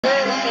6GOD,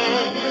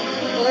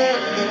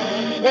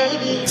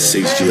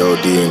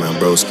 man,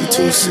 broski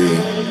 2C.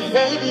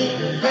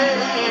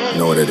 You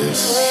know what it is.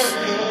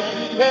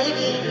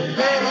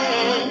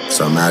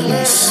 Some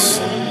madness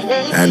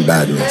and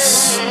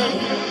badness.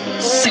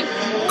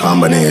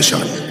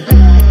 Combination.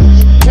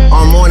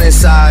 On morning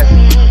side,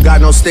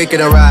 got no stick in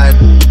the ride.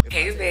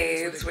 Hey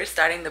babes, we're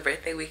starting the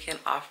birthday weekend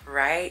off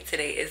right.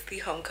 Today is the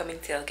homecoming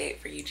tailgate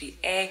for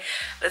UGA.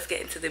 Let's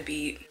get into the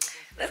beat.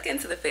 Let's get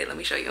into the fit. Let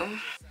me show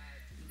you.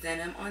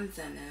 Denim on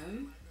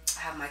denim.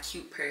 I have my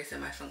cute purse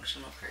and my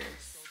functional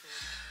purse.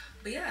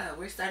 But yeah,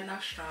 we're starting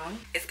off strong.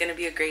 It's gonna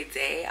be a great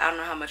day. I don't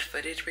know how much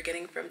footage we're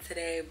getting from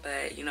today,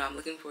 but you know, I'm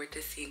looking forward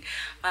to seeing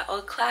my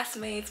old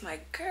classmates,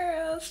 my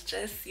girls,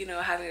 just, you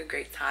know, having a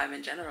great time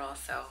in general.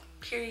 So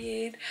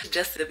period.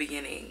 Just the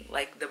beginning,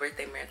 like the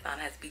birthday marathon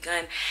has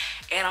begun,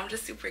 and I'm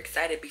just super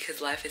excited because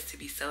life is to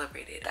be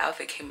celebrated. The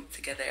outfit came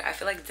together. I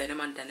feel like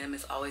denim on denim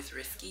is always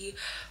risky,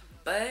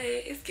 but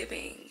it's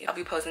giving. I'll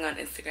be posting on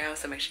Instagram,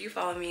 so make sure you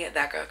follow me at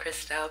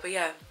thatgirlchristelle. But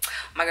yeah,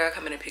 my girl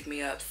coming to pick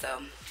me up,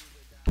 so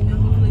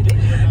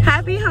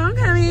happy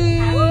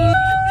homecoming. I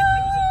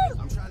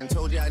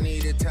told you I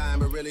needed time,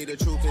 but really the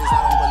truth is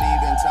I don't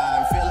believe in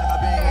time. Feel like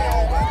I've been here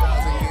over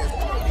 1,000 years.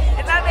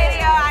 It's a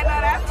video, I know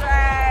that's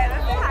right.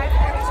 Let's say hi to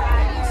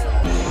everybody.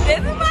 This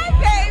is my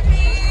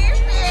baby,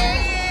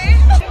 period.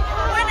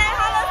 When I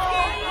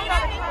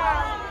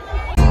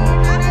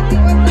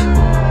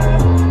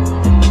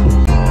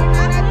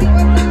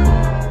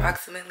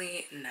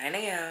approximately 9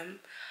 a.m.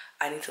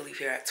 I need to leave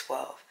here at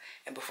 12.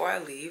 And before I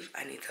leave,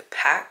 I need to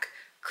pack,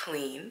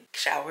 clean,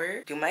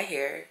 shower, do my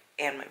hair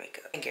and my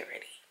makeup, and get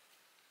ready.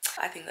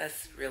 I think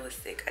that's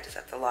realistic. I just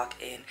have to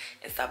lock in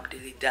and stop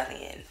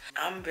dilly-dallying.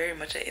 I'm very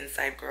much an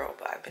inside girl,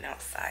 but I've been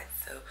outside,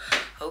 so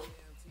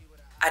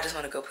I just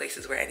want to go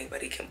places where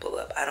anybody can pull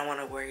up. I don't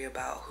want to worry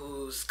about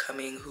who's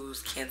coming,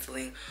 who's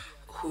canceling,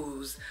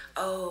 who's,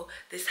 oh,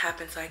 this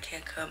happened so I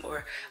can't come,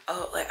 or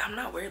oh, like, I'm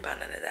not worried about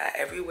none of that.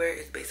 Everywhere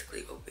is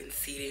basically open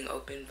seating,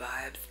 open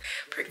vibes.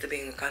 Perk to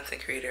being a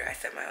content creator, I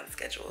set my own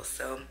schedule,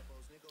 so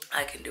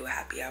I can do a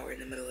happy hour in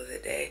the middle of the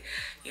day,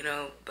 you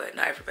know, but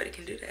not everybody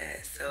can do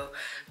that. So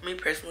me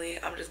personally,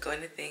 I'm just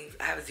going to things.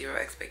 I have zero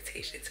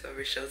expectations.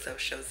 Whoever shows up,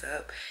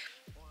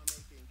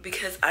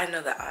 because I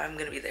know that I'm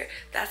gonna be there.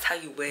 That's how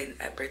you win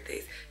at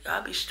birthdays.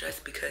 Y'all be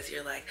stressed because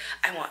you're like,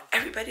 I want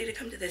everybody to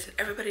come to this and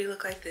everybody to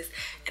look like this,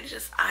 and it's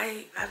just,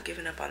 I've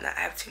given up on that.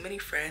 I have too many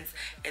friends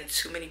and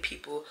too many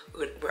people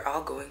who we're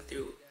all going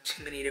through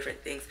too many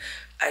different things.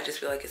 I just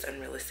feel like it's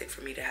unrealistic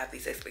for me to have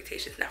these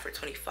expectations. Now for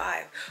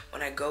 25,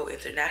 when I go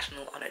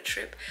international on a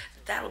trip,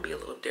 that'll be a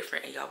little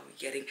different, and y'all will be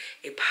getting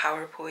a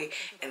PowerPoint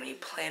and a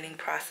planning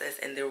process,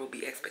 and there will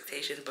be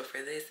expectations. But for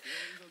this,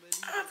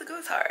 I don't have to go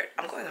as hard.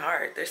 I'm going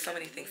hard. There's so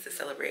many things to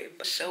celebrate,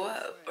 but show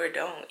up or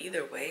don't.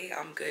 Either way,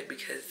 I'm good,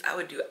 because I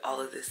would do all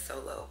of this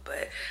solo,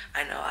 but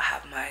I know I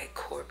have my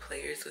core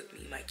players with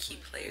me, my key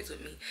players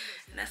with me,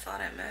 and that's all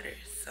that matters.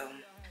 So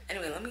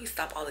anyway, let me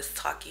stop all this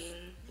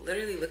talking.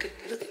 Literally, look at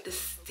the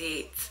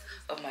state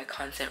of my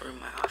content room,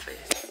 my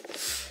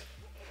office.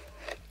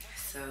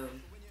 So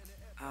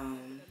I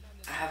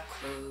have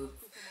clothes,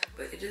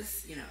 but it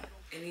just, you know,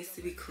 it needs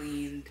to be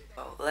cleaned.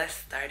 Oh, let's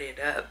start it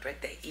up.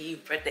 Birthday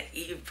Eve, birthday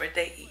Eve,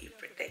 birthday Eve,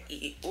 birthday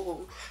Eve.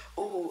 Ooh,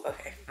 ooh,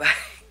 okay, bye.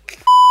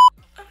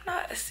 I'm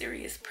not a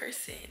serious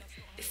person.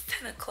 It's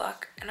 10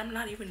 o'clock and I'm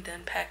not even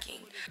done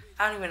packing.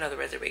 I don't even know the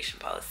reservation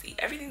policy.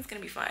 Everything's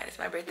gonna be fine. It's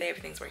my birthday,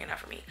 everything's working out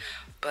for me.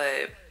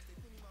 But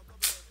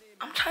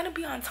I'm trying to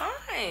be on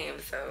time.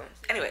 So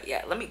anyway,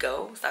 yeah, let me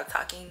go, stop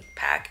talking,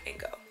 pack, and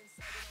go.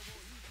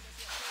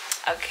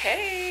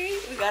 Okay,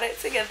 we got it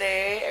together.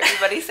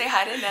 Everybody say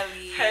hi to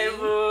Nelly. Hey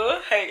boo.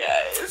 Hey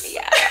guys.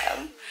 Yeah.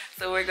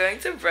 So we're going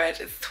to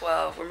brunch. It's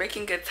 12. We're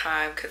making good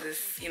time because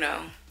it's, you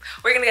know,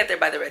 we're gonna get there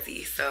by the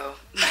Resi, so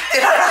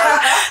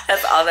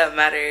that's all that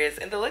matters.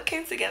 And the look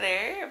came together,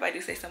 if I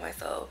do say so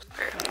myself.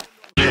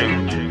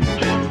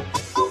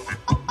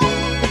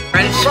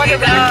 Brunch we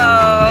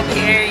go,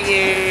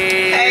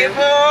 period. Hey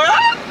boo.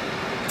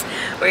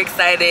 We're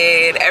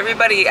excited.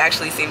 Everybody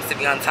actually seems to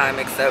be on time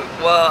except,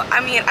 well,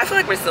 I mean, I feel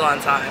like we're still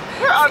on time.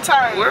 We're on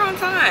time. We're on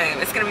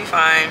time. It's gonna be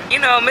fine. You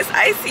know, Miss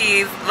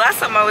Icy's, last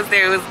time I was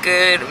there, it was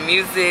good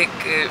music,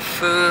 good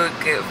food,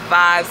 good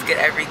vibes, good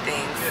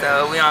everything.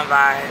 So we on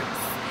vibes.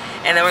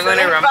 And then we're going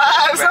to Rum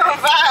Punch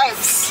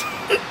Brunch.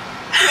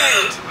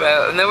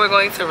 But then we're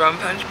going to Rum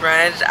Punch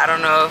Brunch. I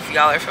don't know if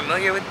y'all are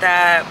familiar with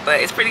that,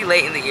 but it's pretty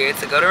late in the year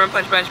to go to Rum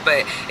Punch Brunch,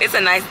 but it's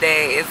a nice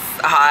day. It's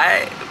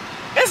hot.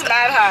 It's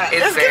not hot.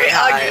 It's very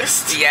hot.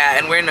 August. Yeah,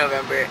 and we're in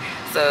November,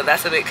 so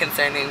that's a bit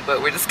concerning, but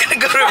we're just gonna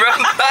go to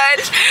Rum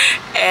Punch.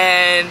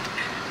 And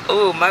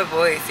oh, my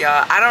voice,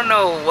 y'all, I don't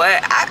know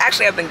what,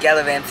 I've been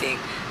gallivanting.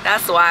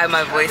 That's why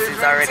my voice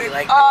is already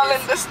like all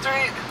this. in the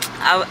street.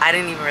 I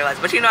didn't even realize,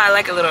 but you know, I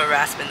like a little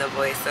rasp in the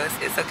voice, so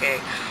it's okay.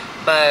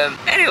 But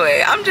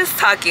anyway, I'm just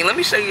talking. Let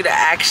me show you the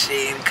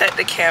action. Cut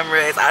the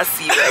cameras. I'll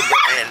see you at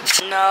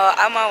brunch. No,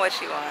 I'm on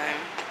what you want.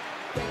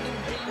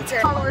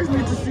 Followers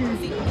need to see.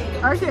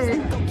 Okay.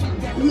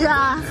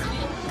 Yeah.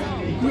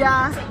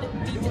 Yeah.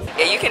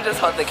 Yeah, you can just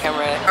hold the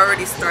camera.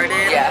 Already started?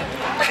 Yeah.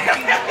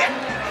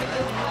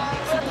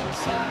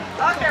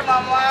 Okay,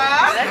 mama.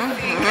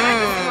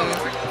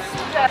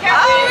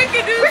 Oh, we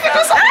can do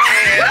something.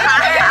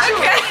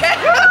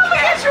 We'll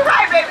get you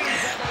right, baby.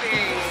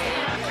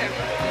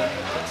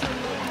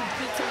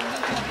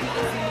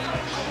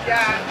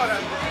 Yeah, hold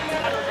on.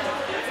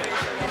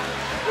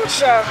 Good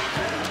job.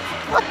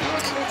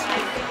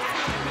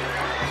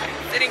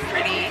 Sitting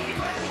pretty.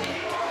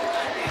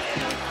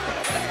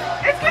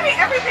 It's giving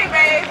everything,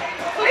 babe.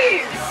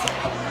 Please.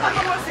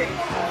 Come on, see.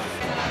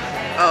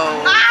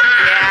 Oh.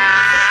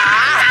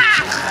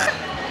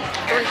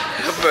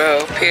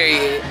 Bro,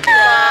 period.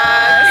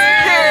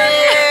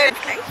 Period.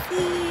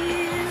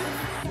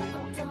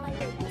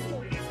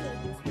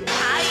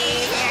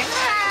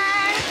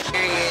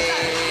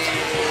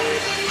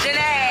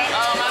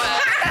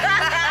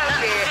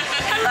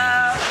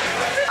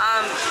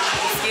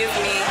 Excuse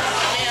me.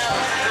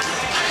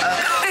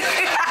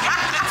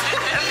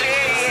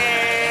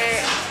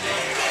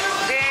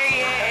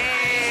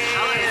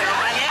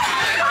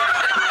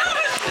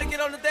 Get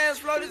on the dance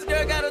floor, this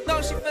girl got a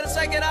dope, she finna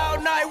shake it all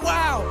night.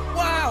 Wow,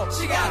 wow,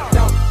 she got a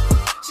dope,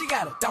 she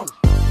got a dope,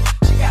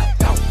 she got a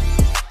dope,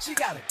 she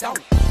got a dope.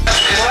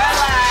 More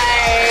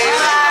life.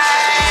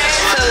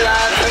 To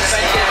love, to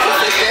friendship,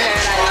 to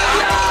sisterhood. I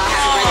love y'all.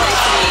 Happy birthday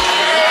to me.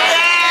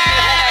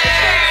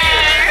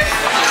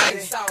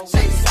 Shake so,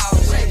 wow,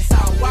 shake so,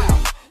 wow,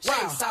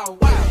 shake so,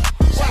 wow,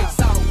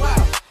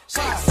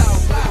 shake so,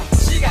 wow.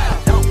 She got a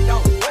dope,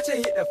 watch her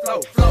hit the flow.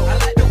 I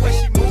like the way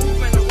she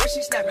move and the way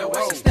she snap it, We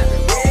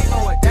ain't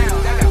going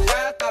down, I got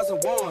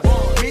 5,000 ones.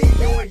 Me,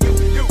 you, and you,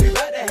 we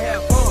about to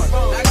have fun.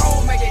 Now go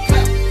and make it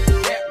clap,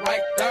 that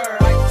right there.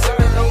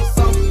 Serving on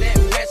something that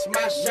match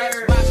my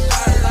shirt. I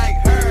like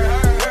her,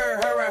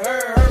 and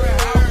her.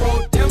 I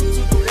want them to do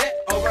that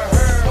over her.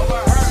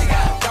 She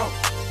got a dope,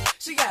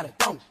 she got a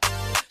dope,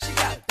 she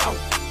got a dope,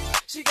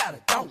 she got a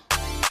dope,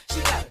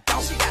 she got a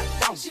dope, she got a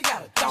dope, she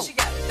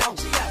got a dope,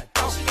 she got a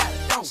dope, she got a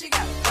dope, she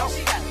got a dope,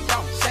 she got a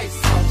dope. Shake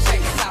so,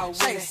 shake so,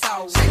 shake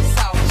so, shake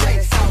so,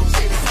 shake so,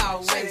 shake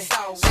so, shake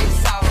so, shake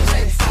so,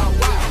 shake so,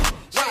 wow.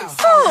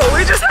 Oh, we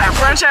just had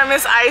brunch at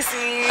Miss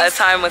Icy's. A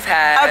time was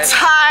had. A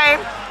time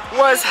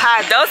was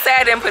had. Don't say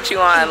I didn't put you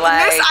on.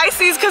 Like Miss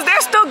Icy's, because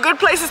there's still good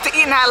places to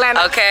eat in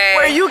Atlanta. Okay.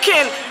 Where you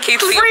can Keep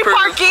free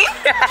parking.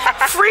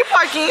 Free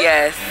parking.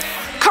 Yes.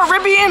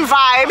 Caribbean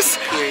vibes.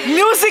 Period.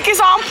 Music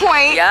is on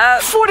point. Yup.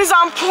 Food is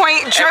on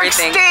point. Jerk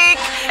Everything. steak.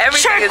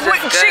 Everything is with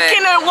just good.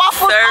 chicken and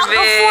waffles. All the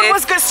food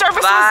was good.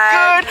 Service was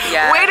good.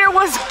 Yeah. Waiter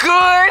was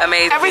good.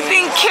 Amazing.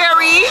 Everything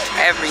carried.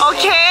 Everything.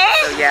 Okay.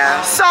 So,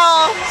 yeah. So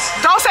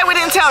don't say we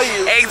didn't tell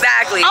you.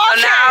 Exactly. Okay.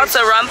 So now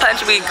to Rum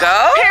Punch we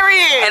go.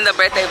 Period. And the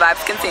birthday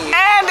vibes continue.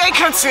 And they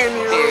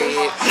continue.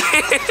 Period.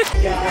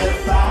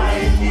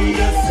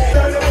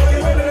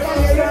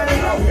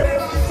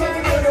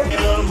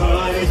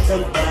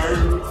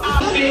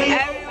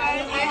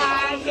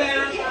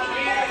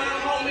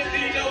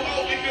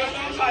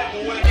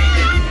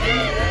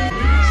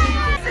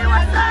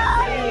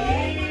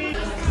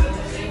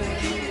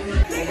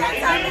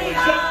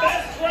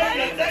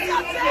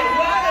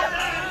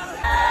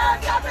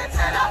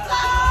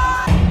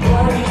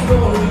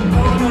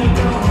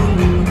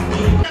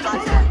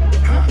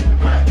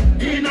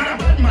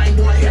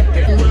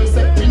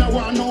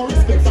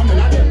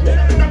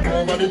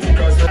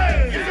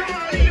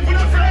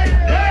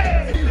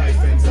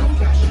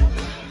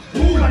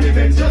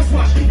 Just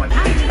watch me.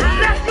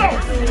 Let's go.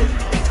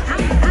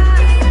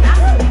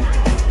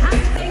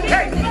 Hey, hey,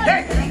 hey,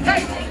 hey, hey, hey.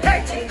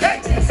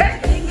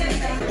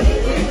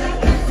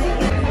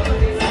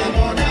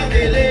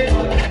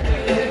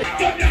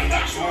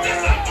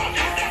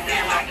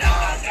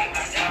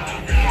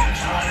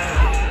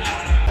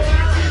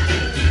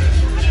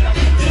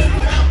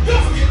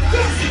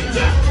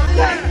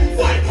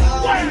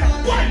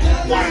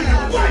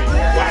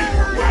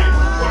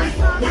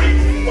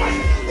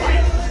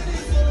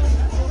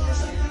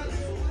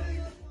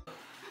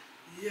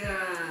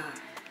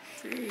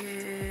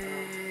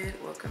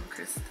 Welcome,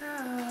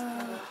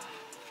 Christelle.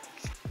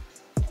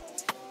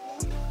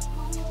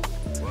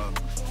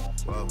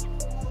 Whoa,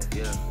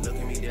 yeah, look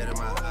at me dead in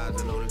my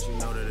eyes. I know that you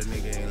know that a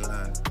nigga ain't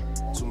lying.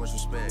 Too much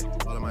respect.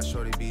 All of my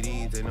shorty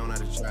BDs, they know not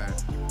to try.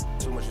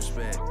 Too much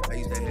respect. I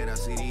used to hand out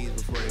CDs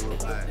before they would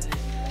buy.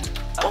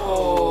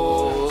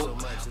 Oh.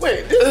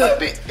 Wait, this might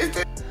be.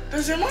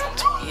 Is your mom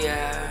too?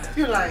 Yeah.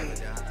 You lying?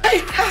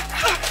 Hey, cut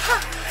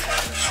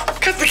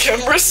the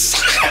cameras.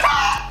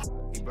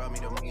 He brought me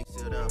the money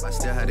sealed up. I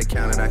still had to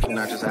count it. I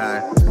cannot just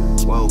hide.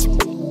 Whoa.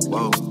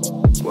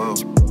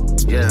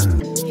 Yeah.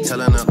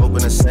 Telling her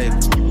open a safe.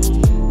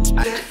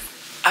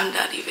 I'm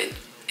not even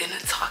in a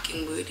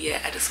talking mood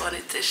yet. I just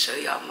wanted to show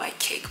y'all my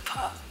cake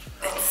pop.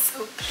 It's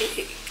so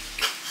big.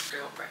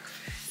 Real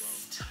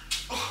breakfast.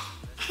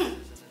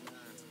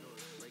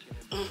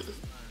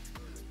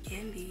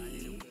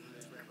 Candy.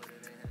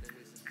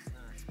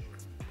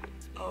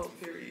 Oh,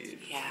 period.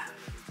 Yeah.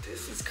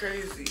 This is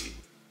crazy.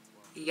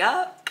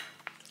 Yup.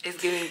 It's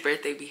giving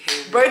birthday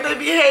behavior. Birthday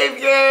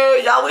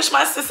behavior. Y'all wish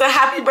my sister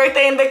happy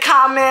birthday in the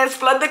comments.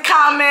 Flood the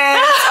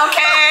comments,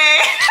 okay?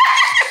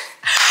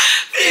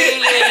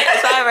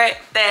 It's my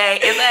birthday.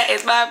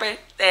 It's my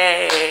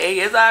birthday.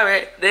 It's my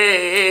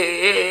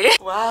birthday.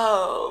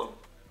 Wow.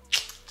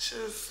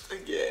 Just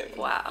again.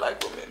 Wow.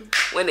 Black women.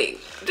 Winning.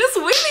 Just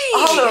winning.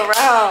 All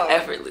around.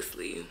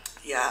 Effortlessly.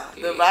 Yeah.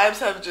 The vibes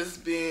have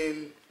just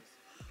been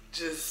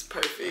just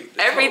perfect.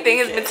 Everything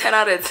has been 10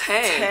 out of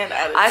 10. 10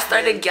 out of 10. I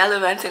started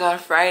gallivanting on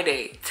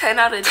Friday. 10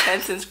 out of 10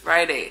 since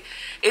Friday.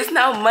 It's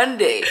now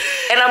Monday.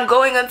 And I'm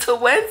going until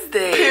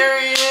Wednesday.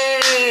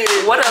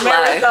 Period. What a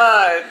marathon.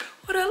 life.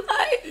 What a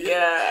life.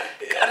 Yeah.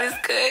 God is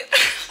good.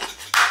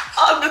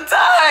 All the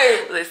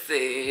time.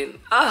 Listen.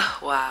 Oh,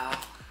 wow.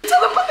 Tell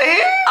them about the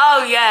hair.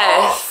 Oh,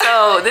 yes.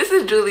 Oh. So, this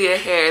is Julia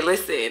Hair.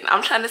 Listen,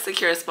 I'm trying to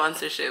secure a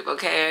sponsorship,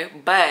 okay?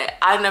 But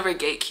I never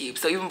gatekeep.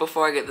 So, even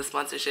before I get the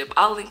sponsorship,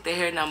 I'll link the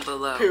hair down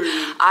below.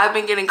 Period. I've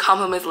been getting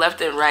compliments left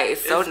and right.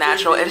 It's so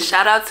natural. And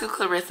shout out to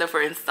Clarissa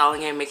for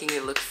installing it and making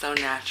it look so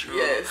natural.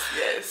 Yes,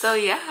 yes. So,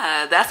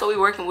 yeah, that's what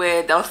we're working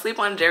with. Don't sleep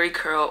on Jerry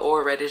Curl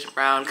or Reddish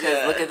Brown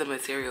because look at the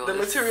material. The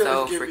it's material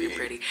so is freaking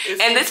pretty. It's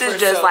and this is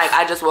just like,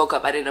 I just woke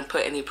up. I didn't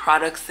put any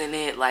products in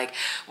it. Like,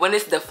 when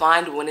it's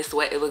defined, when it's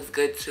wet, it looks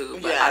good too.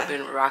 But I've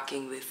been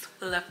rocking this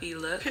fluffy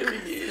look.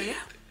 Period. So,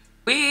 yeah.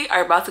 We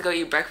are about to go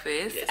eat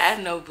breakfast at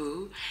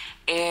Nobu.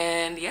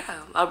 And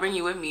yeah, I'll bring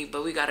you with me,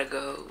 but we gotta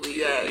go. We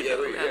have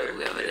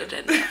an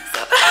agenda.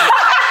 So.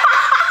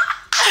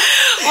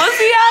 We'll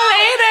see y'all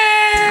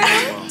later.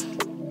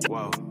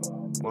 Whoa.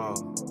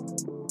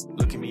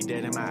 Look at me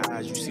dead in my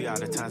eyes. You see all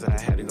the times that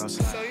I had to go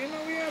slide. So, you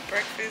know, we have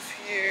breakfast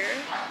here.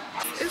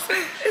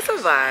 It's a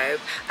vibe.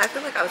 I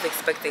feel like I was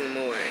expecting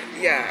more.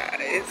 Yeah,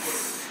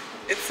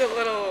 it's a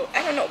little,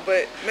 I don't know,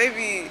 but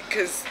maybe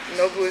because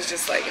Nobu is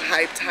just like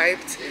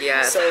hyped.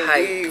 Yeah, so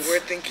hyped. we were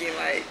thinking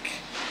like,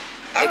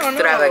 I don't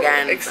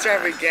Extravaganza. know,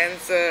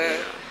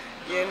 extravaganza.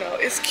 You know,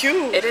 it's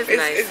cute. It is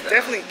nice. It's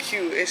definitely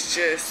cute. It's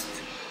just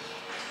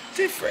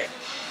different,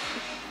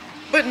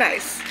 but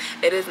nice.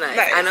 It is nice.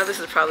 I know this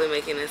is probably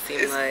making it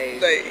seem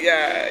like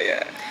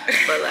yeah.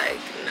 But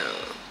like, no,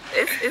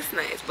 it's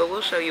nice. But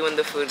we'll show you when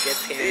the food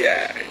gets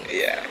here.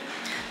 Yeah.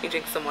 You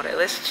drink some water.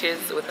 Let's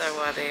cheers with our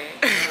water.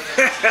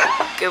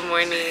 Good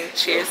morning.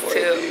 Cheers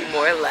to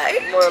more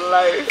life. More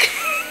life.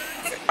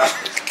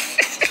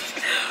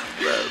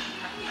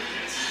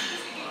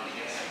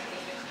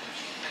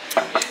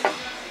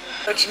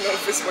 Let you know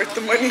if it's worth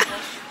the money.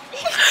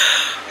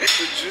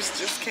 The juice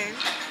just came.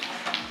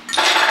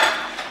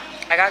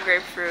 I got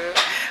grapefruit.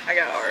 I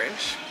got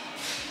orange.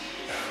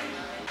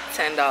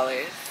 $10.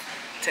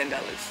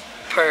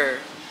 $10. Per.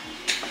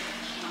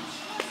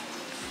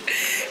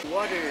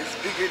 Water is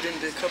bigger than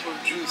the cup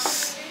of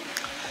juice.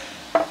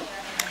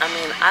 I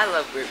mean, I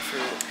love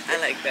grapefruit. I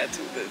like that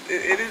too.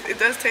 It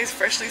does taste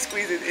freshly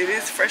squeezed. It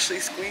is freshly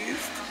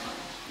squeezed,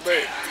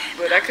 but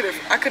I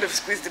could have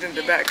squeezed it in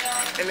the back,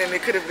 and then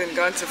it could have been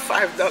gone to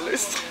 $5.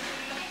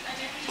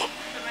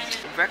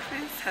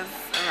 Breakfast has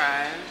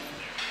arrived.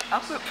 I'll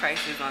put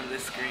prices on the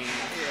screen.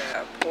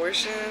 Yeah,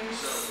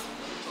 portions.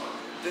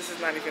 This is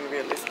not even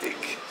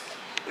realistic.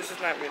 This is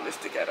not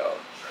realistic at all.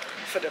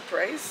 For the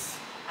price?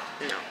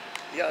 No.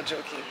 Y'all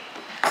joking.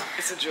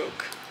 It's a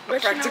joke. But a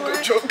practical you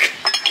know joke.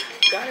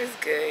 God is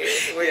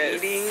good. We're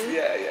eating.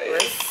 Yeah.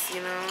 Let's,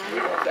 you know.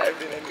 We're gonna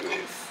dive in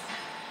anyways.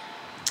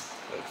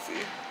 Let's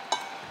see.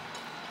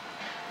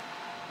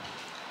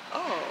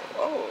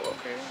 Oh,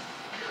 okay.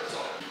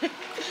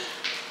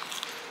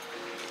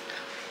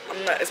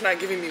 It's not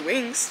giving me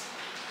wings.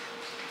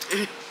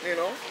 You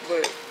know,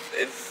 but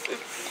it's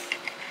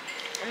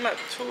I'm not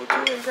too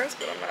impressed,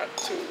 but I'm not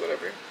too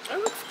whatever. It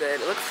looks good.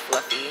 It looks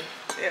fluffy.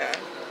 Yeah.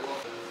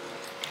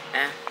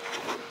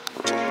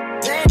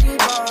 Lady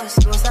boss,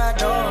 close that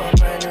door,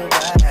 brand new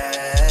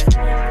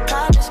bag.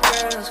 College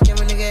girls, give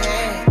a nigga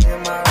head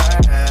in my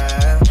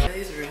ride. Are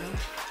these real?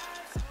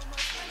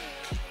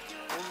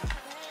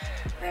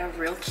 They're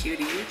real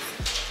cuties.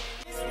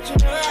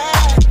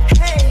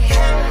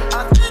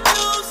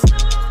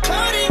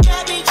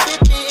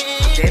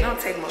 They don't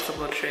take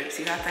multiple trips.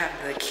 You have to have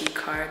the key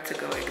card to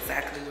go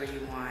exactly where you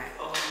want.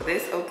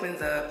 This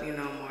opens up, you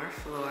know, more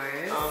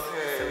floors.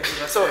 Okay.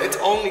 So it's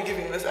only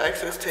giving us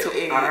access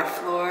to our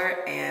floor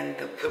and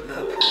the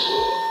pool.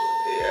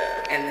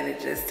 Yeah. And then it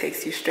just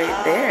takes you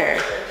straight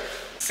there.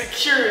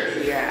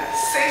 Security. Yeah.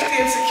 Safety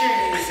and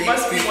security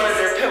must be one of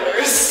their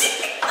pillars.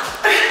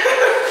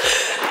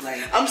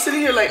 Like, I'm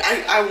sitting here like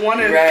I want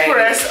to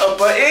press a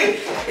button,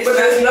 but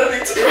there's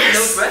nothing to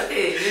press. No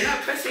button. You're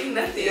not pressing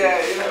nothing.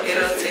 Yeah,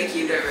 it'll take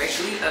you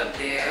directly up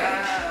there.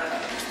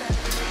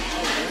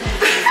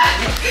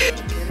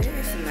 It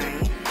is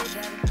nice.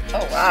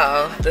 Oh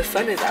wow, the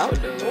sun is out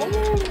though.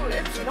 Oh,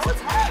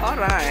 it's hot. Hold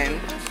on.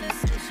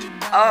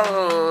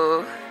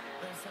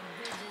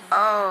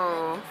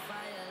 Oh.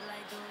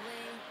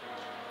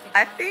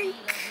 I think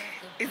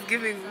it's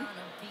giving.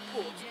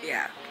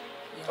 Yeah.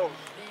 Oh.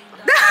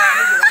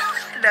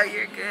 No,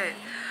 you're good.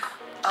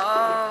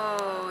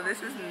 Oh,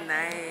 this is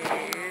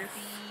nice.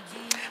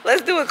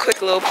 Let's do a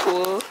quick little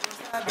pool.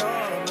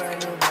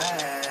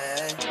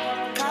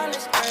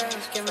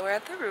 we're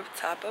at the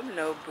rooftop of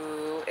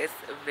Nobu. It's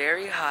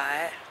very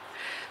hot,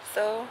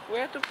 so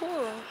we're at the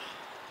pool.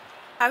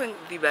 Having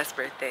the best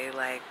birthday.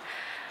 Like,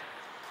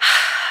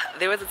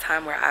 there was a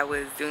time where I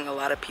was doing a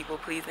lot of people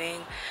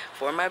pleasing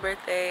for my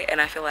birthday,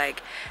 and I feel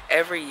like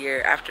every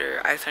year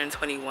after I turned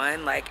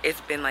 21, like,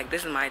 it's been like,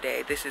 this is my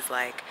day. This is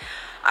like,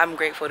 I'm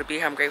grateful to be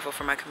here. I'm grateful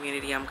for my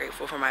community. I'm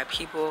grateful for my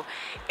people.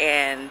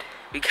 And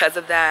because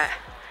of that,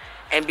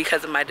 and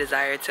because of my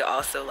desire to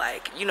also,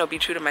 like, you know, be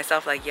true to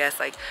myself, like, yes,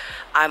 like,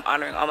 I'm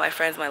honoring all my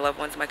friends, my loved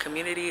ones, my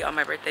community on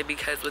my birthday,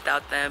 because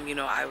without them, you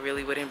know, I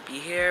really wouldn't be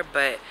here.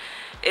 But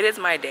it is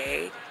my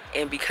day,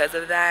 and because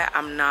of that,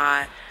 I'm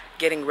not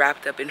getting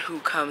wrapped up in who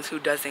comes, who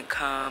doesn't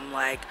come,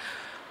 like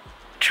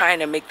trying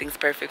to make things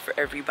perfect for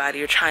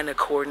everybody or trying to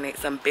coordinate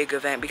some big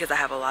event because I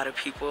have a lot of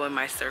people in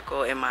my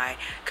circle, in my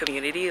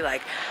community.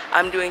 Like,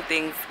 I'm doing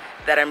things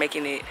that are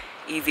making it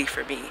easy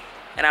for me.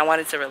 And I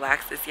wanted to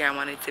relax this year. I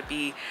wanted to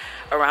be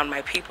around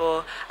my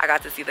people. I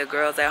got to see the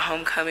girls at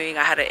homecoming.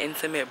 I had an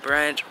intimate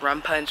brunch.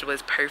 Rum punch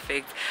was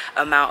perfect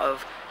amount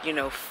of, you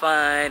know,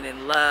 fun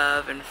and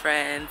love and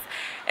friends.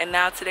 And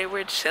now today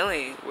we're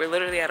chilling. We're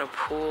literally at a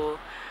pool.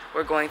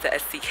 We're going to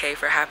SCK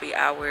for happy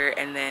hour,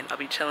 and then I'll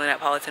be chilling at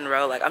Politan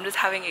Row. Like, I'm just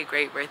having a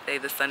great birthday.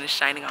 The sun is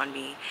shining on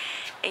me.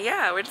 And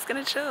yeah, we're just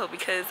gonna chill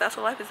because that's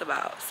what life is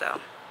about.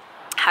 So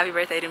happy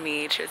birthday to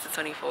me. Cheers to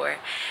 24.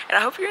 And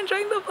I hope you're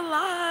enjoying the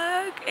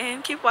vlog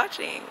and keep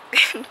watching.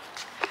 You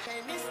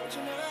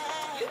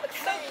look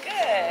so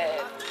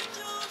good.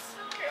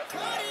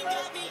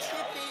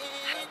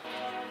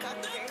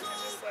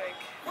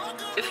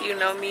 If you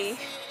know me,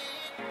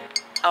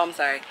 oh, I'm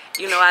sorry.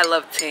 You know I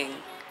love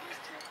ting.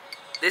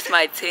 This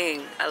my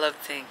ting. I love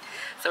ting.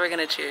 So we're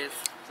gonna cheers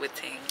with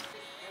ting.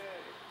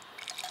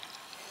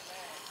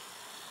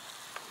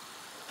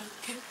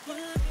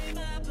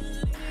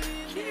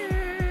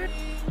 Cheers.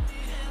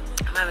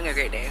 I'm having a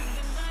great day.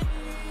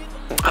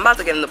 I'm about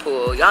to get in the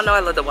pool. Y'all know I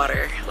love the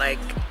water. Like,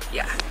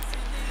 yeah.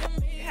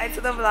 Hi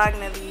to the vlog,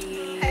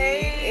 Nelly.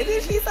 Hey.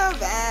 Isn't she so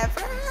bad?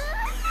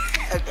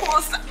 Okay.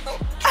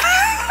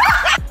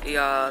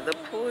 Y'all, the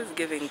pool is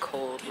giving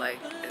cold like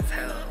as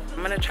hell.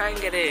 I'm gonna try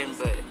and get in,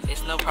 but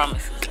it's no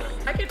promises.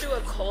 I could do a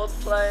cold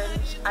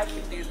plunge. I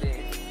can do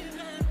this.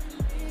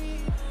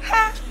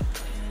 Ha!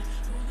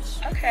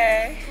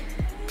 Okay.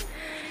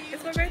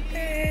 It's my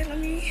birthday. Let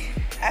me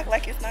act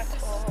like it's not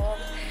cold.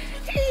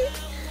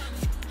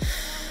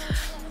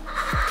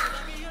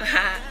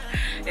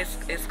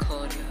 It's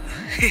cold, y'all.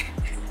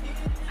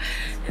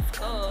 It's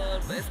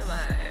cold, but it's a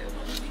vibe.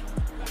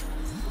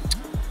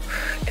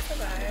 It's a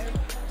vibe.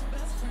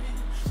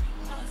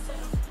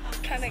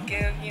 Kind of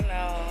give, you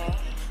know,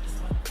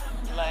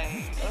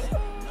 like,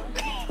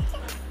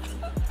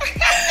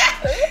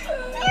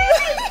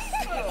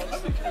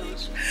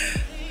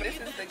 this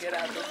is to get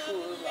out the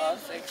pool all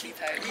sexy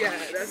type. Yeah,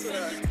 that's what I.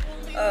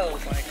 Oh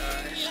my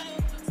gosh.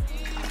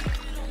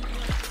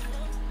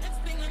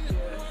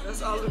 Yeah,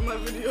 that's all in my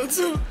video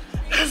too.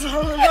 That's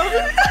all in my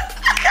video.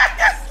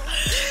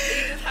 You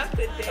just have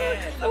to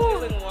dance. I'm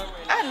feeling warmer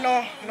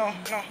now. No.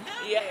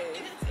 Yes.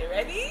 You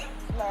ready?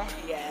 No.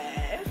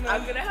 Yes. No.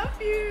 I'm gonna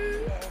help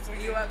you. No,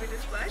 okay. You want me to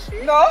splash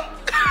you? No.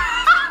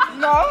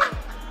 No.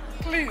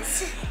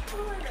 Please. Oh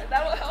my god,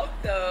 that will help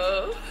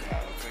though. No,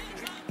 it's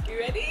okay. You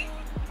ready?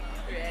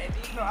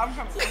 Ready? No, I'm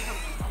coming. You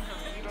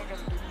don't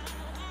gotta do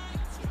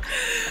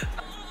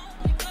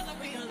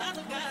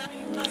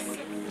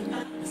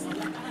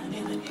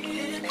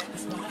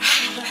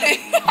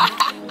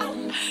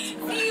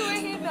See, we're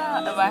here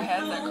now. My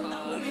hands are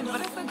cold,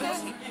 but it's okay.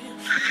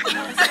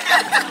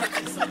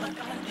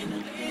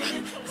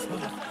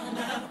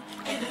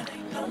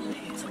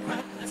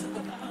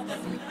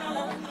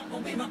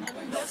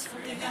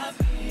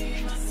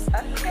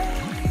 Okay.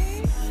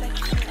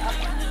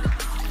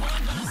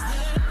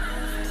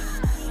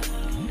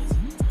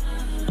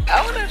 I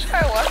want to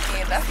try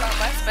walking. That's not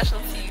my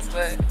specialty,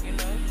 but you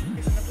know,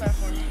 it's in the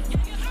platform.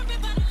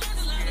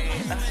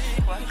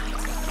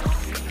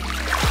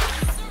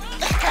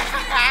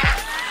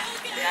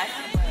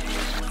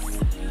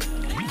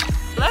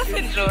 Let's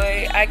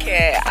enjoy. I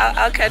can't.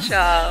 I'll catch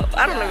y'all.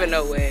 I don't even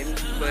know when,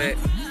 but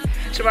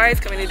Shamari's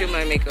coming to do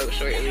my makeup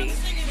shortly,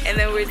 and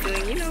then we're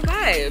doing, you know,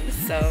 vibes.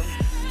 So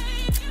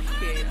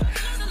yeah,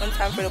 one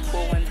time for the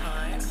pool, one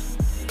time.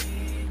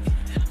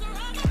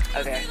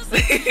 Okay.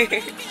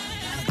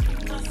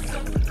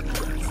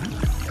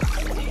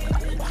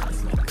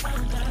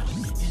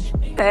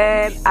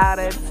 10 out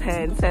of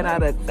 10, 10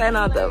 out of 10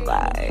 on the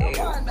vibe.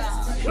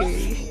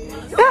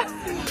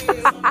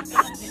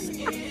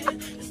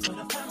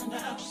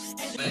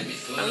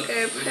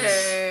 Okay,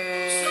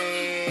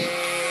 Pay.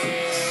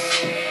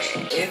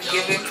 It's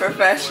giving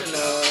professional.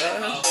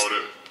 Oh,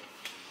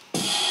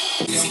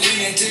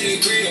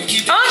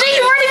 Jay,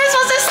 you weren't even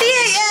supposed to see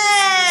it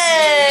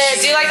yet.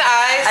 Do you like the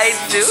eyes? I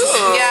do.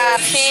 Yeah,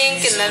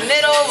 pink in the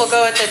middle. We'll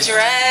go with the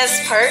dress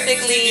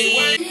perfectly.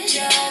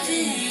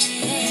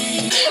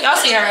 Y'all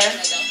see her?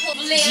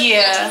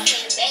 Yeah.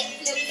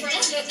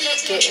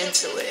 get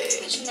into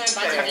it.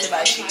 Kept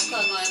by cheap.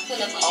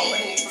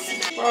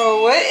 Always.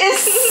 Bro, what is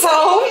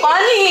so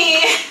funny?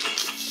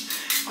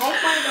 Oh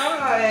my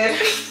god.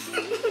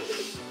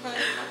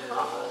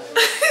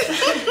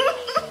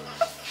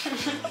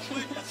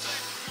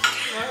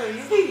 Bro,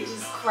 you think you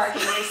just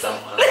cracking me so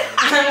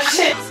much.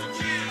 Shit.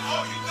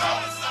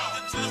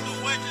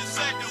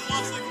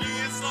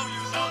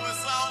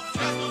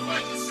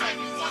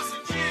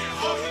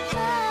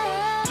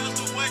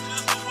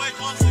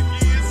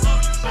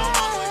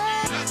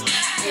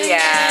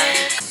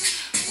 Yeah.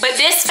 But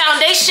this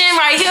foundation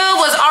right here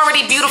was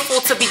already beautiful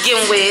to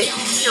begin with.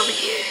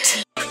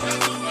 Period.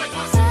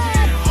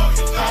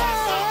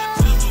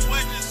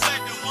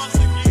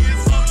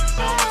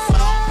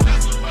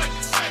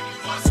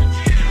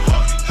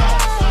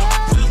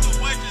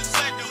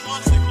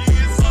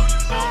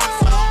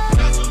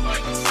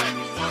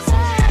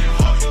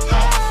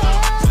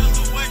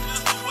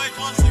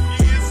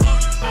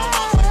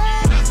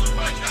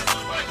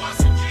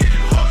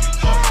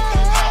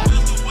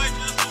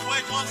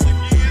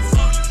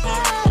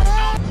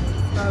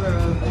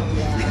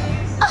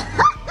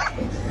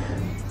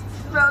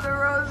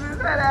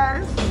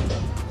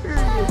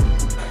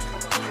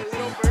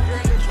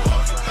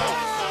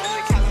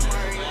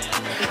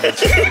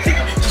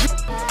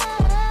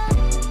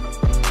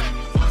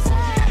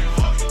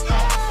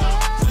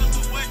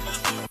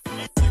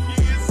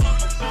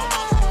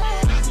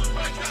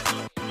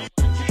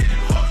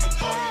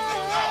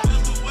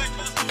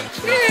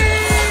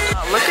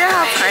 Look at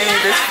how tiny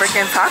this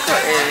freaking taco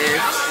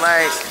is.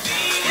 Like,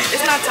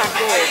 It's not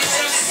taco.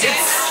 It's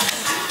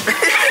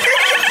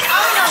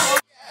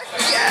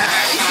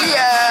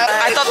yeah.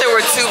 I thought there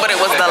were two, but it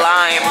was the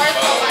lime.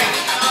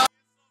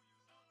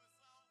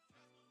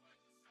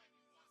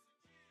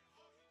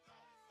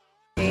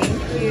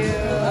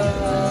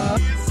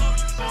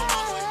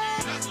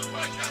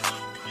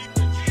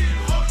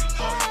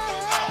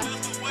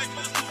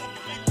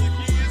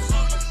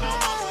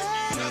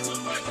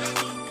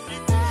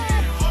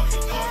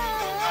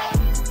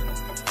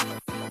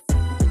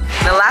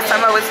 The last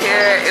time I was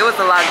here, it was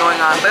a lot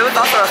going on, but it was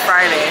also a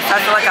Friday, so I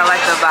feel like I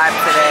like the vibe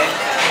today.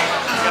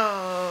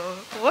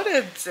 oh, what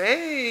a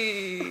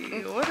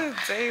day! What a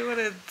day! What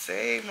a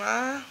day,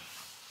 ma.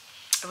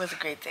 It was a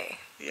great day.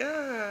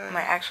 Yeah.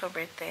 My actual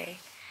birthday,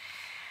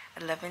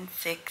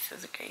 11/6,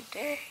 was a great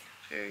day.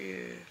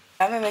 Period.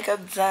 Got my makeup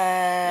done,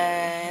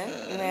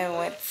 and then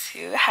went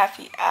to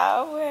happy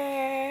hour,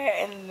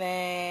 and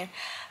then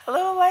a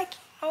little like,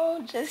 you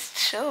know, just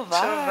chill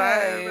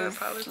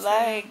vibes.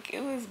 Like,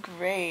 it was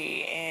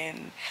great,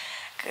 and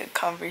good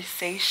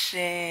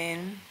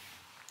conversation.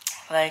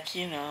 Like,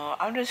 you know,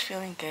 I'm just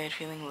feeling good,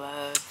 feeling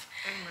loved.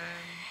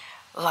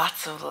 Amen.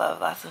 Lots of love,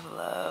 lots of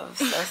love.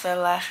 So I said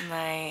last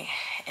night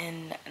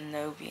in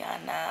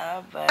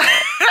Nobiana, but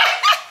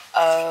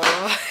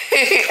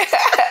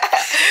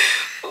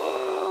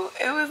ooh,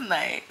 it was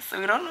nice. So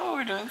we don't know what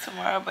we're doing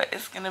tomorrow, but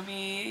it's gonna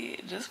be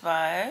just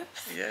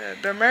vibes. Yeah,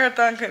 the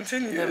marathon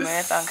continues. The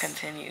marathon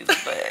continues,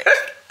 but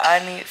I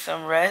need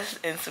some rest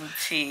and some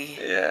tea.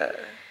 Yeah.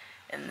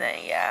 And then,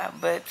 yeah,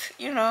 but,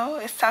 you know,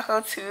 it's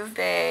Taco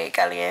Tuesday,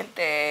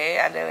 caliente,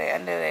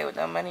 andale with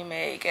the money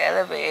maker,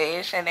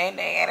 elevation, ain't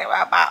they,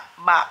 bop,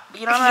 bop.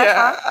 You know what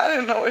Yeah, I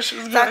didn't know what she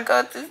was doing.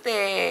 Taco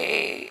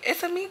Tuesday.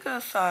 It's a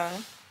Migos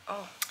song.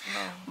 Oh,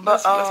 no.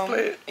 But, let's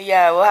play it.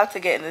 yeah, we'll have to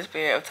get in the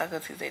spirit of Taco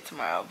Tuesday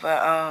tomorrow.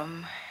 But,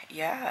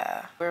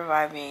 yeah, we're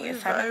vibing.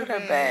 It's time to go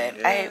to bed.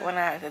 Yeah. I hate when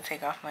I have to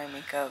take off my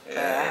makeup, but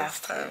I Yeah, have it's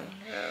time.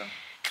 Yeah.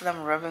 because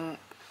I'm rubbing,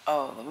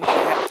 oh, let me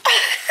forget.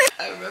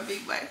 I'm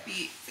rubbing my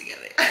feet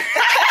together.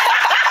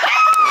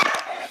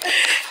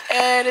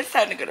 And it's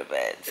time to go to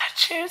bed.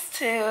 Cheers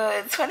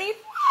to 24.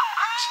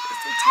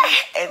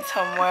 And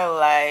to more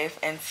life,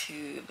 and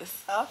to the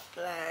soft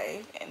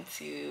life, and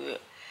to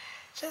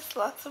just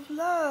lots of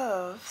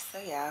love. So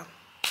yeah.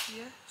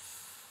 Yes.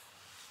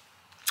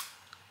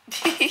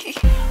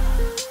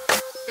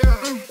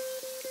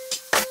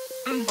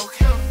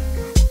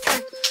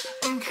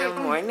 Good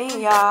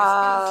morning,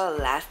 y'all.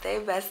 Last day,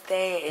 best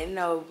day in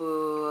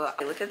Nobu.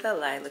 Look at the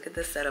light, look at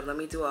the setup. Let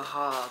me do a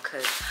haul,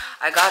 because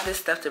I got this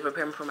stuff to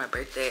prepare me for my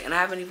birthday, and I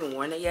haven't even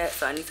worn it yet,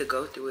 so I need to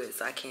go through it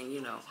so I can, you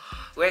know,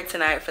 wear it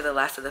tonight for the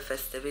last of the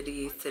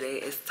festivities. Today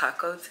is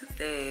Taco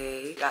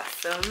Tuesday. Got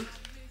some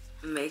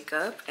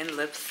makeup and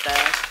lip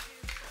stuff.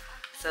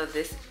 So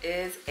this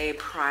is a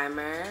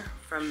primer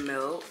from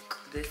Milk.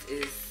 This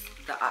is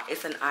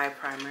it's an eye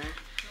primer.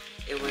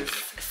 It was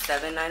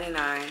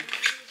 $7.99.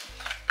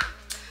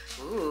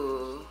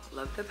 Ooh,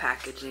 love the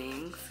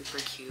packaging. Super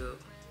cute.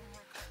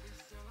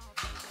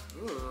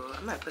 Ooh,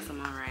 I might put some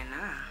on right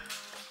now.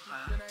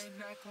 Wow.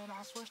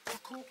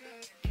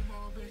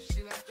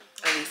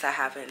 At least I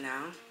have it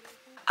now.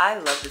 I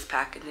love this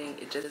packaging.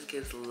 It just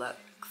gives looks.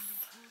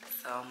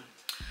 So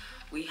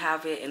we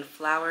have it in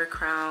Flower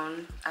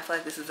Crown. I feel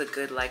like this is a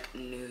good like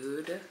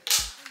nude.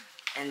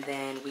 And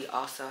then we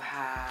also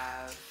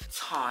have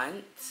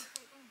Taunt.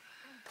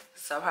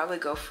 So I'll probably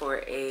go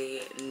for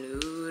a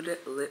nude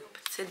lip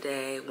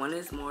today. One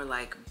is more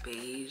like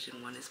beige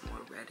and one is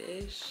more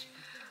reddish.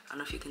 don't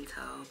know if you can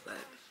tell, but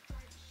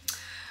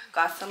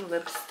got some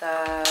lip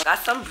stuff. Got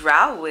some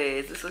brow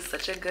wigs. This was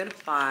such a good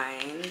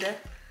find.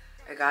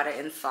 I got it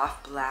in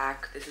soft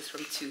black. This is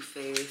from Too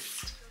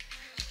Faced.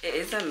 It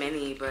is a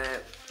mini,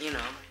 but you know,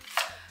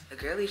 the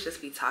girlies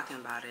just be talking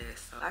about it.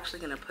 So I'm actually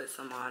gonna put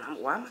some on.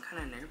 Why am I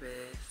kind of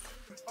nervous?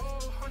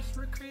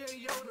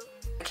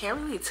 I can't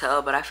really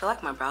tell, but I feel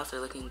like my brows are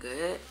looking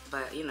good.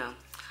 But you know,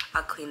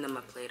 I'll clean them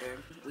up later.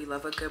 We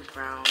love a good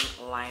brown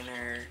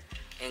liner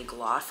and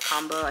gloss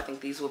combo. I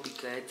think these will be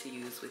good to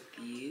use with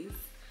these.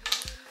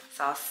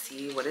 So I'll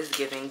see what is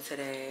giving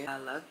today. I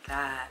love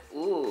that.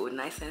 Ooh,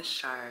 nice and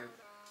sharp.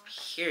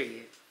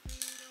 Period.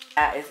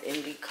 That is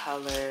in the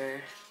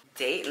color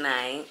Date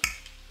Night,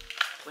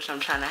 which I'm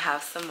trying to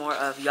have some more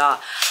of.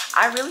 Y'all,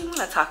 I really want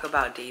to talk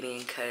about dating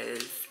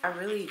because I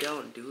really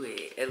don't do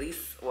it. At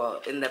least,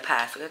 well, in the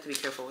past. We have to be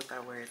careful with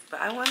our words. But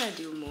I want to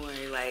do more.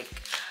 Like,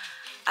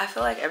 I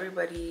feel like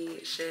everybody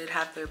should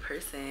have their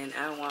person.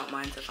 I want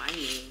mine to find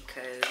me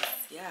because,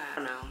 yeah, I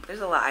don't know. There's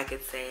a lot I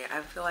could say.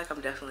 I feel like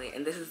I'm definitely,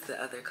 and this is the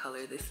other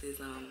color. This is,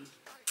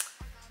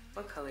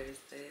 what color is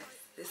this?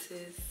 This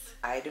is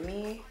to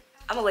me.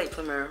 I'm a late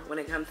bloomer when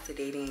it comes to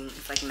dating.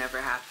 It's like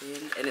never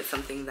happened, and it's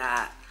something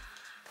that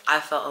I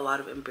felt a lot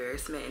of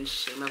embarrassment and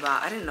shame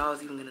about. I didn't know I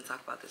was even gonna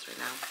talk about this right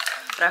now,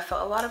 but I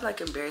felt a lot of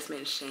like embarrassment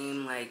and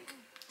shame, like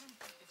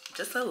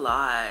just a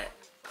lot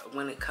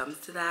when it comes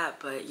to that.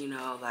 But you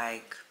know,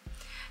 like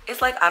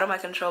it's like out of my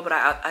control, but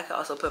I could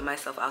also put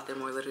myself out there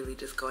more, literally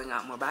just going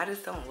out more. But I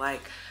just don't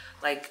like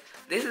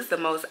this is the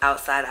most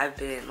outside I've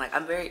been. Like,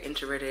 I'm very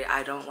introverted.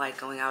 I don't like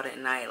going out at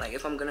night. Like,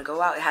 if I'm gonna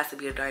go out, it has to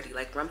be a darty.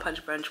 Like, Rum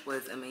Punch Brunch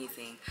was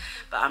amazing,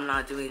 but I'm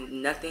not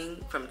doing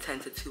nothing from 10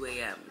 to 2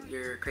 a.m.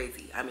 You're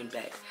crazy. I'm in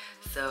bed.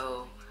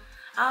 So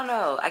I don't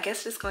know. I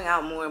guess just going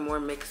out more and more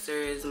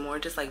mixers, more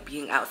just like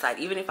being outside.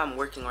 Even if I'm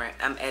working or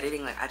I'm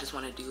editing, like I just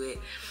want to do it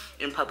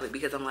in public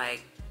because I'm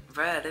like,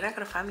 bruh, they're not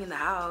gonna find me in the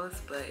house.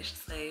 But it's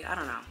just like, I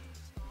don't know.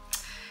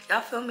 Y'all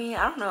feel me?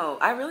 I don't know.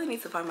 I really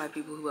need to find my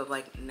people who have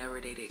like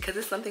never dated, because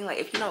it's something like,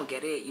 if you don't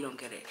get it, you don't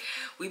get it.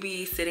 We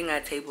be sitting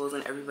at tables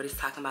and everybody's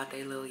talking about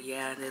their little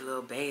yeah, their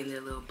little bae and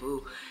their little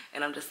boo,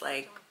 and I'm just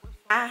like,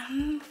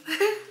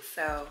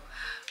 so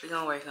we're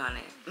gonna work on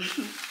it.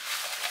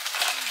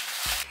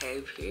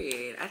 Okay,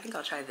 period. I think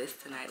I'll try this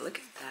tonight. Look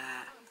at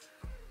that.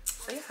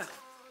 So yeah,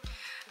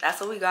 that's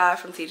what we got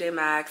from TJ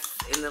Maxx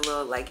in the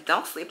little, like,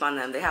 don't sleep on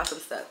them. They have some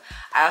stuff.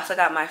 I also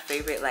got my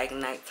favorite like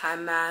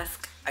nighttime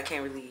mask. I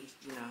can't really,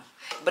 you know,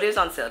 but it was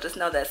on sale. Just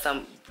know that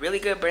some really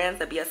good brands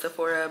that be at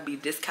Sephora be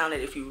discounted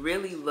if you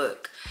really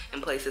look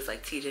in places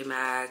like TJ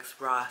Maxx,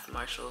 Ross,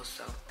 Marshalls.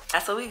 So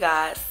that's what we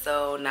got.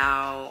 So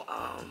now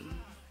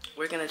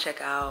we're gonna check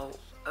out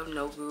of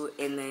Nobu,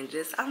 and then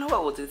just, I don't know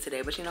what we'll do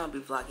today, but you know, I'll be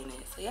vlogging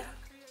it. So yeah,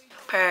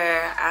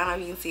 I don't know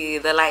if you can see,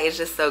 the light is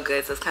just so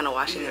good, so it's kind of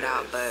washing it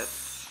out, but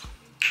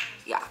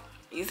yeah.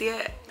 You see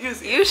it?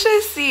 You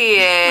should see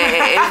it.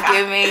 It's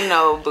giving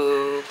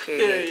Nobu,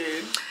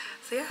 period.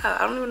 So yeah,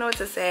 I don't even know what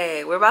to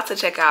say. We're about to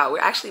check out. We're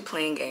actually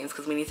playing games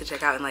because we need to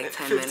check out in like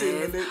 10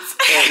 minutes.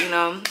 But, you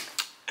know,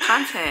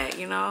 content,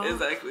 you know?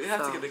 Exactly. You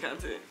have to get the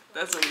content.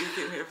 That's what you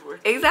came here for.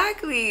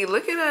 Exactly.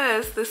 Look at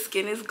us. The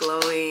skin is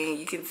glowing.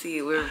 You can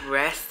see we're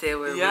rested.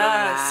 We're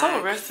relaxed.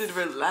 So rested,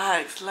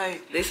 relaxed.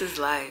 Like, this is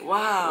like,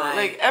 wow.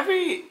 Like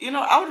you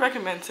know, I would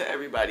recommend to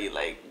everybody,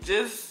 like,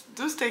 just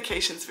do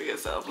staycations for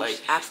yourself. Like,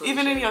 absolutely,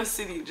 even in your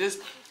city,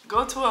 just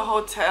go to a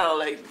hotel,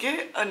 like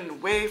get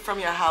away from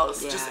your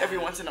house just every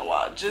once in a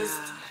while. Just,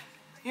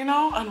 you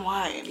know,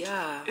 unwind.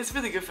 Yeah. It's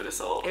really good for the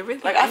soul. It really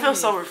is. I feel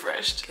so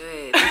refreshed.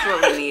 Good. That's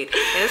what we need.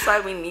 And it's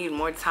like we need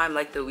more time,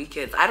 like the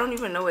weekends. I don't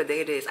even know what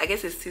day it is. I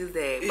guess it's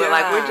Tuesday. But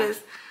like we're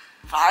just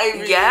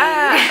vibing.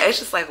 Yeah. It's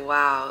just like,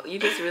 wow. You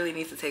just really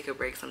need to take a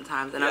break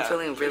sometimes. And I'm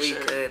feeling really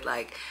good.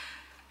 Like,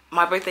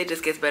 my birthday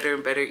just gets better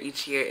and better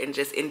each year, and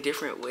just in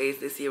different ways.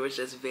 This year was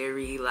just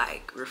very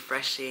like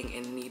refreshing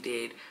and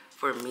needed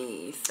for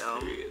me. So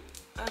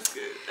that's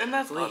good, and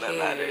that's all that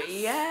matters.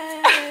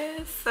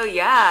 Yes. So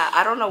yeah,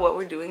 I don't know what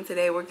we're doing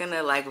today. We're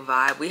gonna like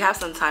vibe. We have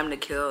some time to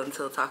kill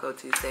until Taco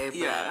Tuesday,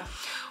 but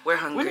we're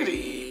hungry. We're gonna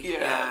eat.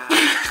 Yeah.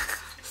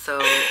 So,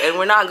 and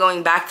we're not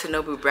going back to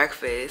Nobu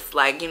breakfast.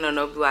 Like, you know,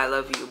 Nobu, I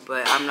love you,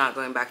 but I'm not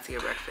going back to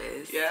your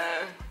breakfast.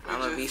 Yeah. I'm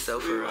gonna be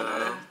so for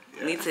real.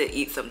 Need to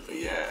eat something.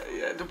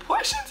 Yeah. The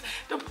portions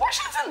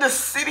in the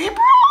city, bro.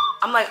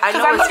 I'm like, I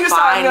know it's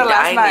fine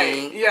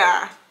dining.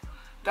 Yeah.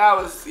 That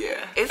was,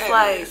 it's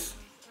like,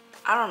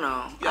 I don't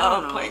know. I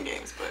don't know. Playing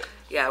games, but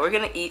yeah, we're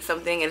gonna eat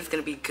something and it's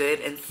gonna be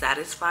good and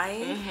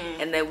satisfying.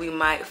 And then we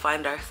might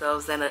find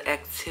ourselves in an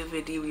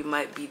activity. We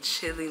might be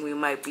chilling. We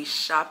might be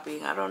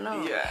shopping. I don't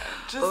know. Yeah.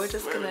 But we're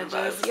just gonna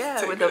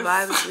where the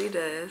vibes lead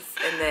us.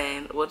 And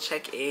then we'll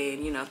check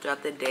in, you know,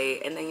 throughout the day.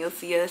 And then you'll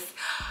see us,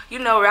 you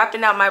know,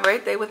 wrapping out my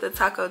birthday with a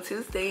Taco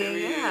Tuesday. And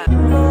yeah.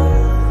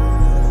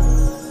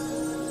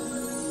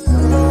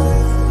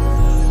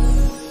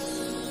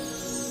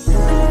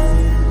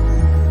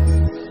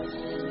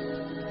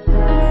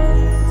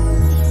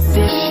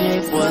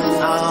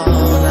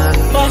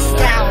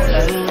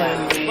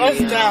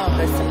 Bust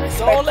down.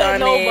 respect Don't let on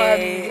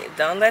nobody. it.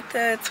 Don't let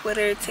the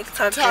Twitter,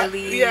 TikTok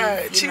girlies.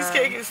 Yeah,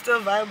 cheesecake is still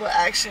viable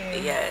action.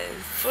 Yes.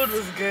 Food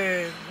was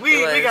good.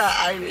 We got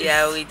itis.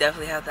 Yeah, we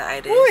definitely have the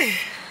itis. Woo.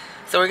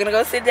 So we're gonna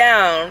go sit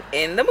down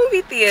in the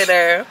movie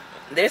theater.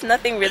 There's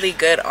nothing really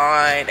good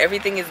on.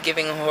 Everything is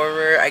giving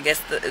horror. I guess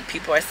the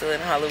people are still in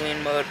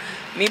Halloween mode.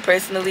 Me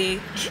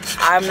personally,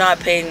 I'm not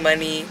paying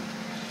money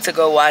to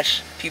go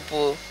watch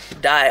people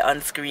die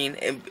on screen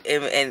and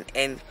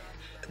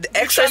The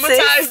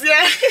Exorcist.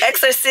 Yeah.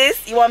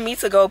 Exorcist. You want me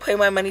to go pay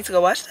my money to go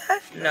watch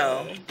that?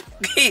 No.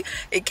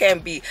 It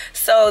can't be.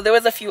 So there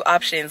was a few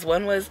options.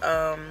 One was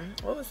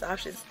what was the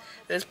options?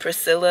 There's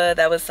Priscilla.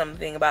 That was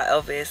something about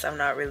Elvis. I'm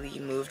not really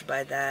moved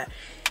by that.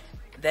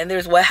 Then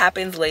there's What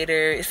Happens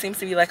Later. It seems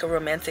to be like a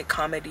romantic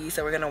comedy,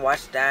 so we're gonna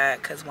watch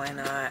that because why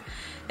not?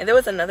 And there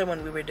was another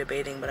one we were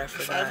debating, but I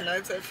forgot. Five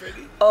Nights at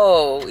Freddy's.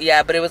 Oh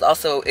yeah, but it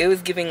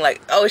was giving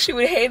like, oh, she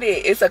would hate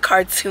it. It's a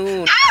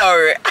cartoon.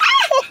 Or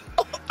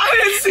I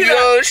didn't see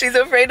that. She's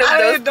afraid of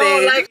those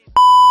things. Like.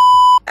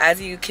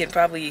 As you can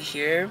probably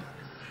hear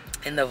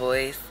in the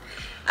voice,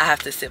 I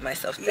have to sit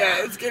myself down.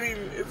 Yeah, it's getting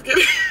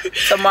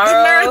tomorrow.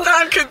 The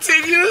marathon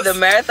continues. The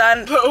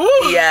marathon,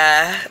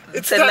 yeah.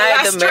 It's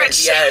tonight the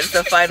stretch. Yeah, it's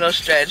the final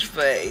stretch,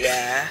 but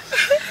yeah,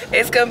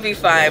 it's gonna be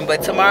fine.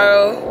 But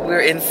tomorrow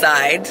we're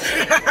inside.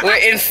 We're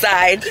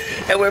inside,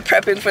 and we're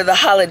prepping for the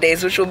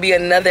holidays, which will be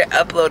another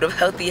upload of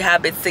healthy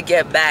habits to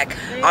get back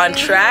on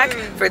track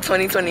for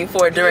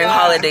 2024 during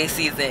holiday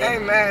season.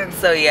 Amen.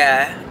 So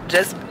yeah,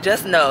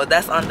 just know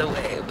that's on the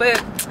way.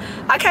 But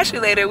I'll catch you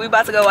later. We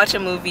about to go watch a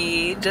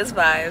movie. Just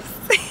vibes.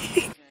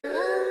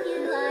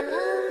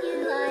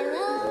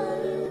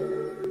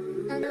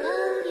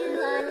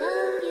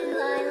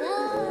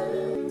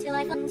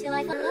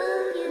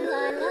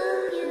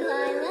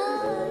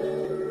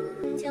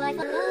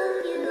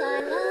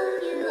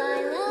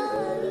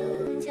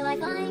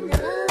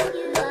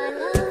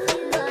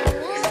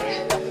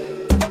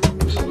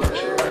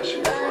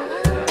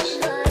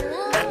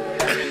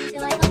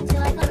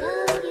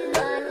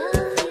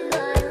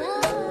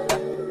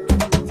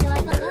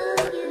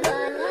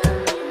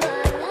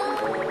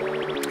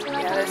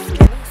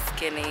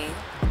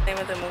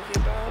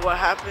 What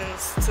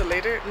happens to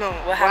later? No.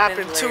 What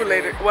happened to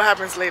later? What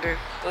happens later?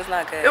 It was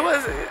not good. It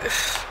was.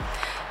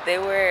 They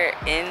were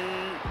in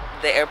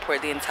the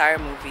airport the entire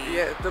movie.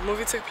 Yeah, the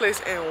movie took place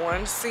in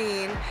one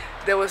scene.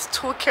 There was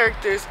two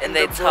characters and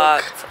they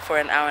talked for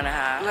an hour and a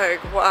half.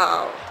 Like,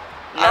 wow.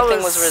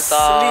 Nothing was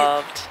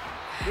resolved.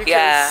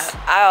 Yeah,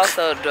 I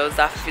also dozed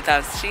off a few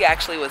times. She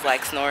actually was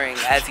like snoring,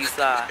 as you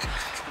saw.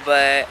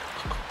 But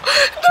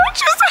don't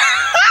you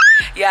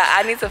yeah,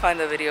 I need to find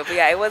the video. But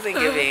yeah, it wasn't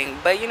giving.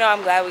 But you know,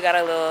 I'm glad we got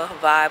a little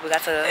vibe. We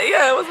got to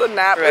it was a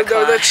nap.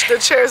 The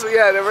chairs,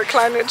 yeah, the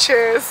recliner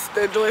chairs.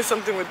 They're doing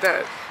something with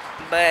that.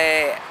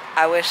 But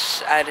I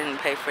wish I didn't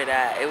pay for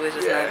that. It was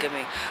just not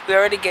giving. We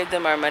already gave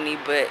them our money.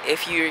 But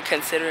if you're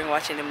considering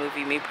watching the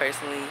movie, me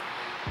personally,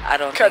 I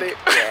don't cut think, it.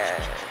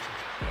 Yeah.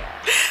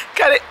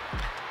 Cut it.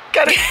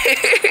 Cut it.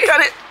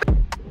 Cut it.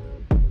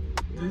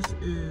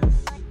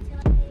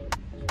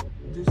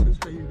 This is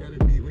how you gotta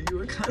be when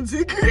you're a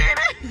content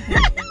creator.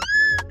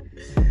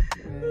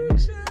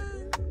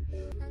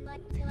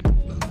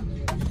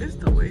 It's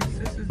the way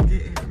sis is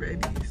getting ready.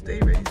 Stay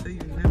ready so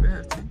you never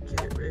have to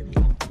get ready.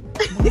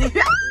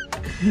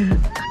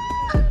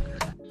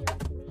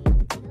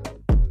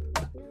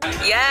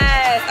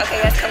 Yes. Okay,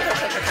 yes, come.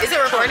 Is it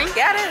recording?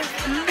 Yeah, it is.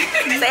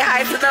 Say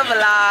hi to the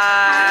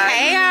vlog.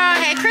 Hey y'all,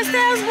 hey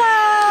Christelle's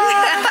vlog.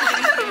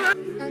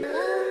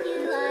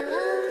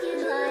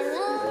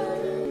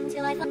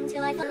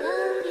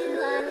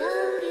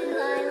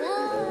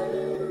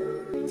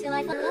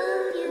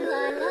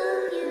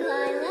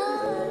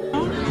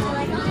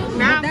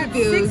 Now that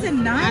 6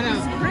 and 9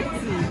 was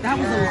crazy. That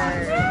was a lot.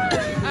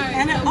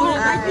 And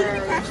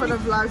for the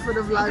vlog.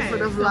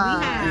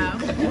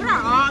 So we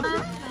are all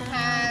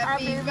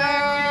Happy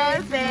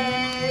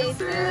birthday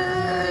to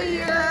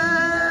you.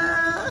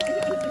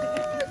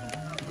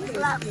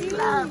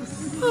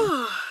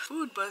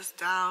 Food bust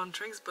down,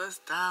 drinks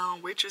bust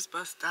down, waitress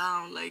bust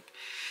down, like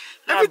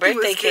Our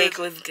birthday cake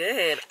was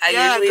good. I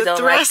usually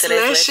don't like tres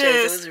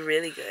leches. It was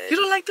really good. You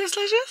don't like tres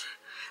leches?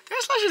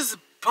 Tres leches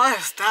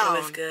bust down.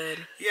 It was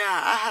good. Yeah,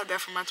 I had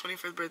that for my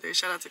 21st birthday.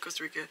 Shout out to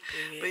Costa Rica.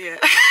 But yeah.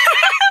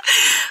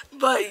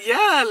 But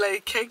yeah,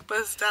 like cake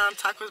bust down,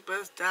 tacos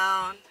bust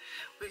down.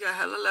 We got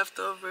hella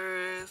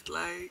leftovers,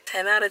 like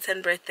 10 out of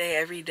 10 birthday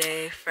every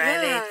day,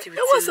 Friday through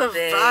Tuesday. It was a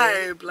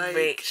vibe, like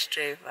great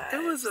straight vibe.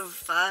 It was a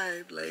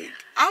vibe, like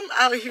I'm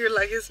out here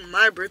like it's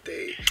my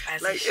birthday.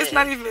 Like it's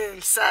not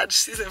even sad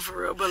season for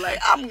real, but like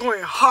I'm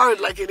going hard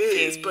like it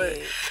is. But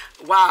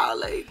wow,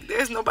 like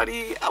there's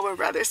nobody I would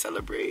rather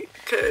celebrate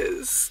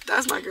because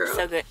that's my girl.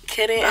 So good.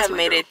 Couldn't have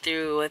made it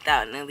through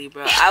without Nelly,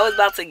 bro. I was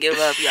about to give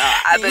up, y'all.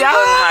 I've been going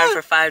hard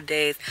for 5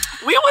 days.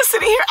 We was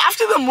sitting here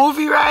after the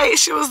movie, right?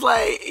 She was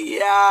like,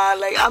 yeah,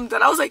 like I'm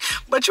done. I was like,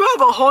 but you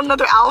have a whole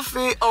nother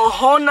outfit, a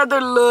whole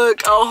nother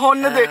look, a whole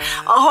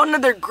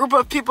nother group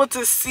of people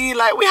to see.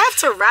 Like we have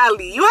to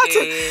rally. You have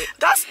to.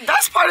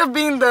 That's part of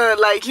being the,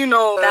 like, you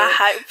know, the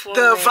hype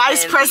the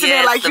vice president.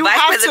 Yes, like the you vice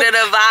have president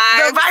to. Of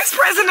vibes. The vice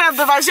president of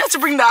the vibes. You have to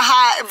bring the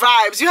high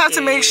vibes. You have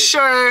to make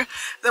sure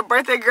the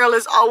birthday girl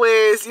is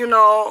always, you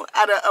know,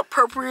 at an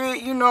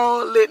appropriate, you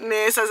know,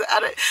 litness.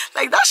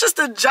 Like that's just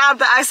the job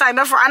that I signed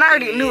up for, and I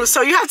already knew.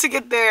 So you have to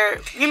get there.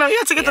 You know, you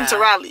have to get them to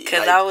rally.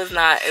 Because like, I was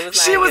not. It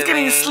was. She was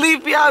getting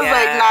sleepy. I was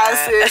like, nah,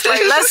 sis.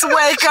 Like, let's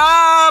wake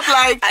up.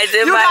 Like I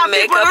did my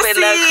makeup in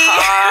the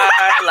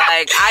car.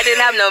 Like I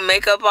didn't have no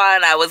makeup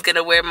on. I was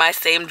gonna wear my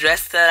same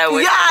dress that I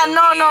wear. Yeah,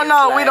 no.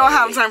 Like, we don't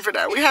have time for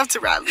that. We have to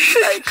rally.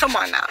 Like, come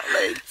on now.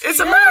 Like, it's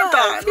a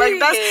marathon. Like,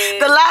 that's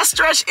the last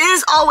stretch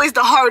is always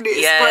the hardest.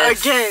 Yes. But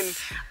again,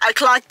 I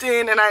clocked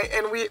in and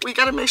we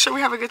gotta make sure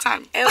we have a good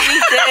time. And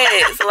we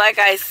did. So like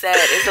I said,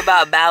 it's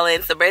about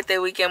balance. The birthday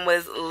weekend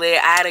was lit.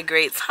 I had a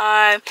great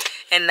time.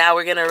 And now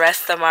we're gonna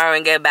rest tomorrow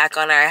and get back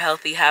on our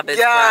healthy habits.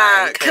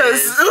 Yeah,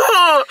 because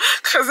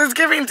it's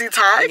giving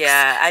detox.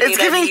 Yeah, it's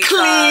giving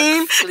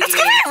clean. It's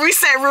giving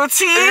reset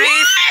routine.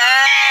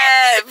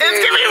 It's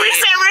giving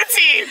reset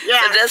routine.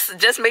 Yeah. So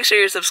just make sure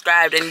you're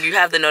subscribed and you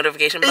have the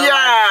notification bell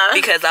on,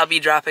 because I'll be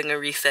dropping a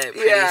reset.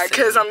 Yeah,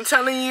 because I'm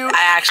telling you,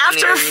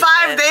 after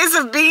 5 5 days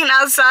of being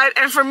outside,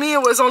 and for me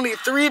it was only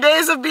 3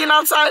 days of being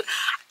outside,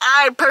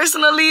 I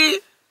personally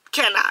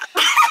cannot.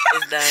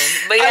 It's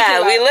done. But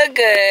yeah, we look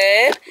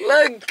good.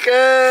 Look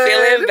good.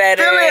 Feeling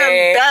better.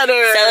 Feeling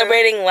better.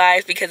 Celebrating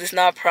life because it's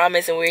not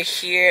promised and we're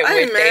here. Amen.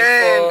 We're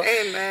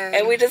thankful. Amen.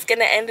 And we're just going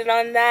to end it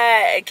on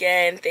that.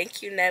 Again,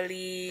 thank you,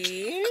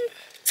 Nelly.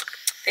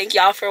 Thank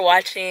y'all for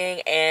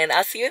watching, and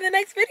I'll see you in the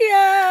next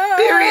video.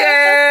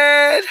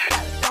 Period.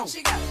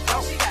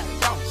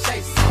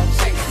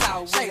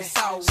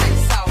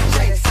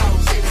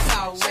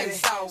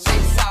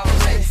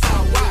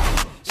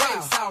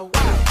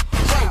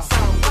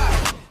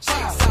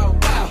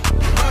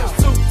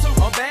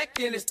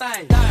 In this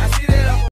thing.